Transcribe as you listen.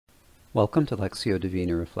Welcome to Lectio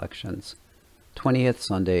Divina Reflections, 20th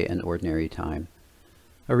Sunday and Ordinary Time.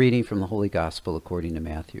 A reading from the Holy Gospel according to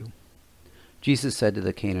Matthew. Jesus said to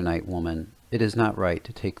the Canaanite woman, "It is not right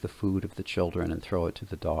to take the food of the children and throw it to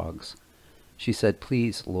the dogs." She said,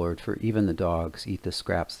 "Please, Lord, for even the dogs eat the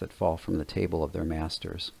scraps that fall from the table of their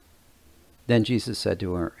masters." Then Jesus said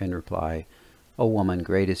to her in reply, "O woman,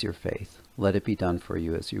 great is your faith. Let it be done for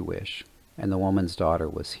you as you wish." And the woman's daughter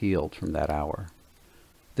was healed from that hour.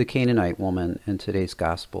 The Canaanite woman in today's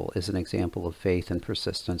Gospel is an example of faith and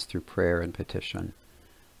persistence through prayer and petition.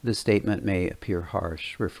 This statement may appear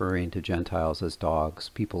harsh, referring to Gentiles as dogs,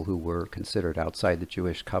 people who were considered outside the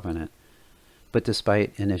Jewish covenant. But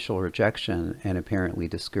despite initial rejection and apparently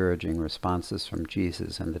discouraging responses from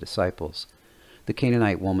Jesus and the disciples, the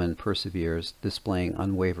Canaanite woman perseveres, displaying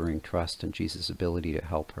unwavering trust in Jesus' ability to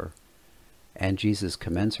help her. And Jesus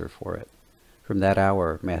commends her for it. From that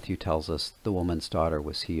hour, Matthew tells us, the woman's daughter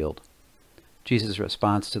was healed. Jesus'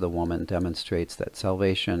 response to the woman demonstrates that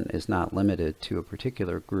salvation is not limited to a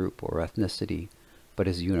particular group or ethnicity, but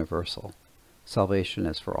is universal. Salvation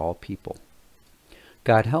is for all people.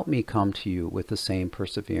 God, help me come to you with the same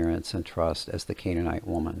perseverance and trust as the Canaanite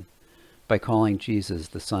woman. By calling Jesus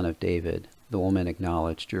the son of David, the woman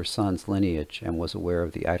acknowledged your son's lineage and was aware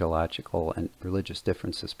of the ideological and religious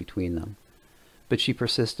differences between them. But she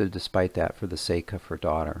persisted despite that for the sake of her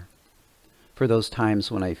daughter. For those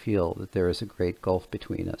times when I feel that there is a great gulf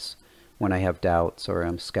between us, when I have doubts or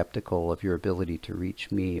am skeptical of your ability to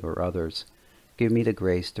reach me or others, give me the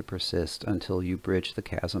grace to persist until you bridge the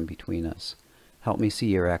chasm between us. Help me see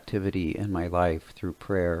your activity in my life through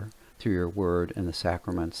prayer, through your word in the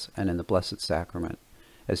sacraments and in the Blessed Sacrament,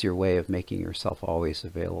 as your way of making yourself always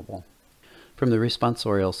available. From the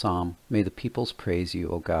responsorial psalm, may the peoples praise you,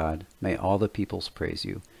 O God. May all the peoples praise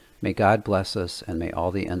you. May God bless us, and may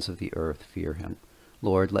all the ends of the earth fear him.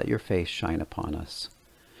 Lord, let your face shine upon us.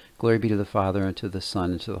 Glory be to the Father, and to the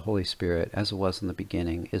Son, and to the Holy Spirit, as it was in the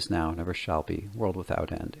beginning, is now, and ever shall be, world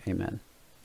without end. Amen.